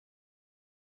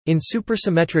In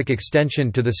supersymmetric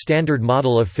extension to the Standard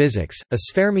Model of Physics, a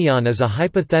sfermion is a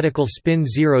hypothetical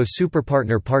spin-zero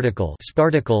superpartner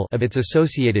particle of its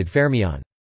associated fermion.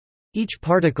 Each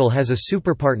particle has a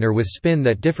superpartner with spin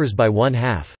that differs by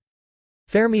 1/2.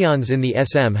 Fermions in the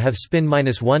SM have spin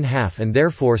 -1/2 and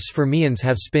therefore sfermions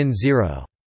have spin 0.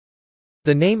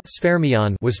 The name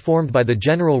sfermion was formed by the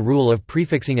general rule of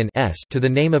prefixing an s to the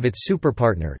name of its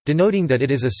superpartner, denoting that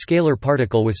it is a scalar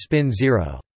particle with spin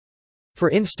 0. For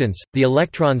instance, the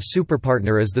electron's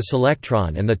superpartner is the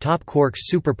selectron and the top quark's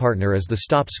superpartner is the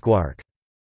stop squark.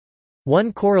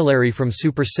 One corollary from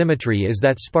supersymmetry is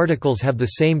that sparticles have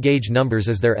the same gauge numbers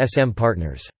as their SM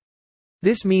partners.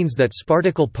 This means that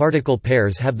sparticle-particle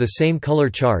pairs have the same color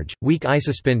charge, weak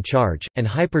isospin charge, and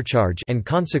hypercharge and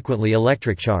consequently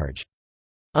electric charge.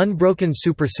 Unbroken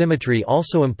supersymmetry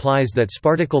also implies that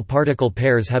sparticle-particle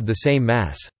pairs have the same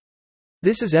mass.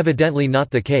 This is evidently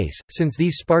not the case, since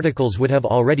these sparticles would have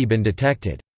already been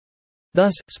detected.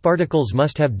 Thus, sparticles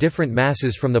must have different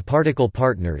masses from the particle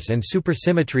partners and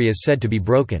supersymmetry is said to be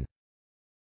broken.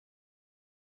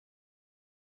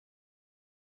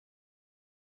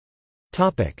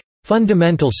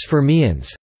 Fundamental sfermions.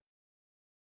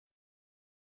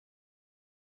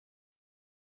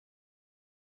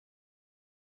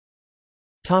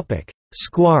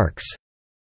 Squarks.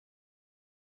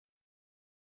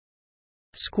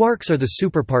 Squarks are the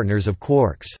superpartners of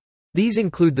quarks. These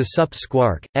include the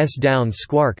sup-squark, s-down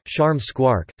squark, charm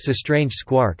squark, cis-strange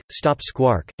squark, stop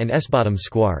squark, and s-bottom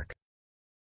squark.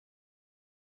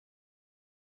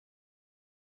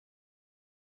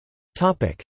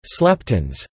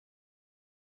 Sleptons.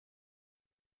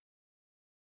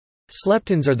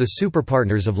 Sleptons are the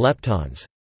superpartners of leptons.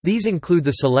 These include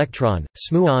the selectron,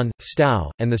 smuon, stau,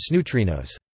 and the sneutrinos.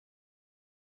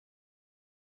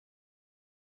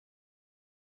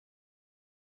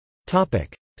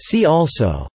 See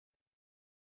also: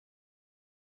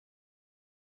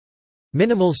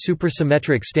 Minimal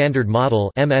supersymmetric standard model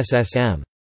 (MSSM).